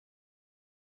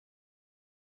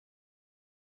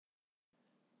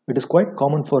It is quite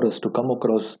common for us to come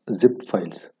across zip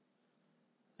files.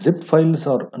 Zip files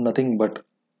are nothing but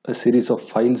a series of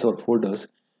files or folders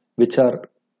which are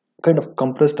kind of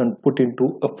compressed and put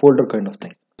into a folder kind of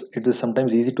thing. It is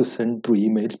sometimes easy to send through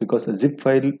emails because a zip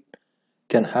file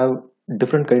can have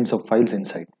different kinds of files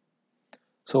inside.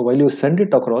 So while you send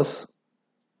it across,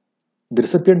 the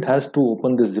recipient has to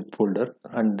open this zip folder,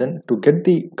 and then to get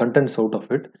the contents out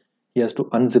of it, he has to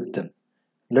unzip them.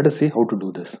 Let us see how to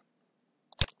do this.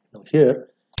 Now here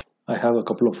I have a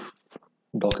couple of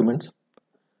documents.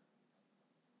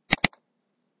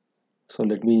 So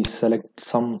let me select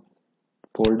some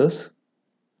folders.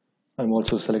 I'm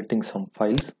also selecting some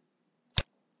files.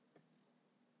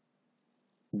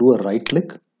 Do a right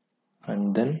click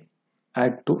and then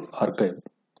add to archive.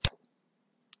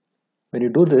 When you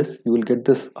do this, you will get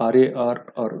this RAR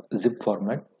or zip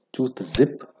format. Choose the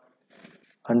zip,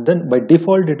 and then by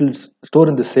default it will store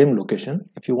in the same location.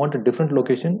 If you want a different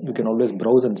location, you can always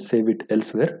browse and save it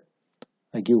elsewhere.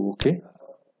 I give OK.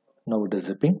 Now it is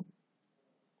zipping.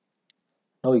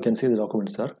 Now you can see the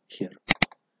documents are here.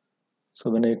 So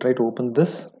when I try to open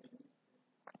this,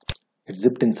 it's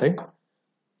zipped inside.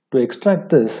 To extract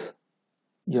this,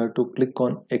 you have to click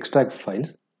on extract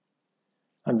files,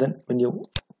 and then when you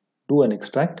do an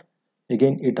extract,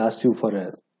 again it asks you for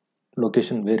a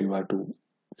location where you have to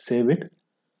save it.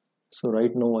 So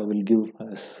right now I will give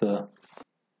as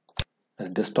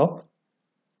desktop.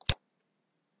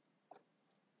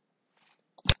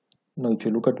 Now if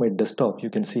you look at my desktop, you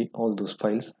can see all those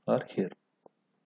files are here.